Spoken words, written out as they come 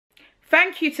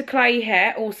thank you to Klaiyi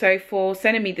Hair also for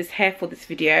sending me this hair for this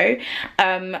video.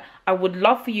 I would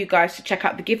love for you guys to check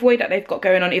out the giveaway that they've got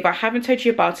going on. If I haven't told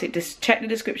you about it, just check the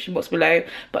description box below.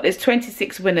 But there's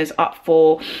 26 winners up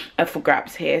for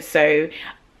grabs here, so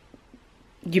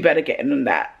you better get in on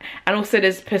that. And also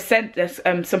there's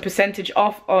some percentage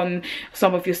off on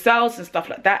some of your sales and stuff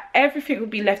like that. Everything will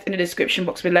be left in the description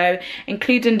box below,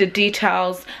 including the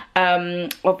details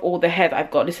of all the hair that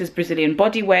I've got. This is Brazilian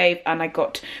body wave, and I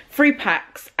got 3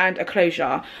 packs and a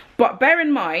closure. But bear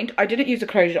in mind, I didn't use a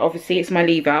closure, obviously, it's my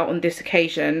leave out on this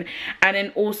occasion. And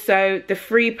then also the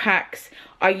 3 packs,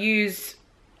 I used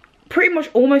pretty much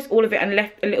almost all of it and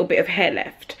left a little bit of hair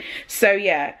left. So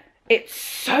yeah, it's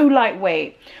so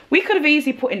lightweight. We could have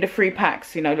easily put in the 3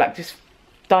 packs, you know, like just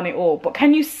done it all. But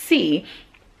can you see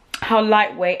how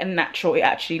lightweight and natural it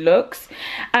actually looks?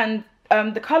 And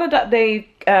the colour that they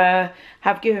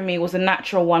have given me was a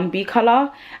natural 1B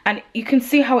colour, and you can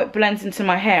see how it blends into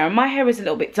my hair. And my hair is a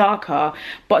little bit darker,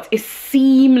 but it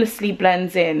seamlessly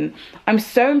blends in. I'm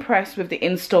so impressed with the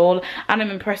install, and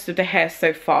I'm impressed with the hair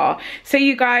so far. So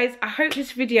you guys, I hope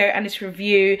this video and this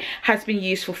review has been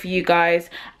useful for you guys,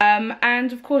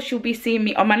 and of course you'll be seeing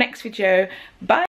me on my next video. Bye.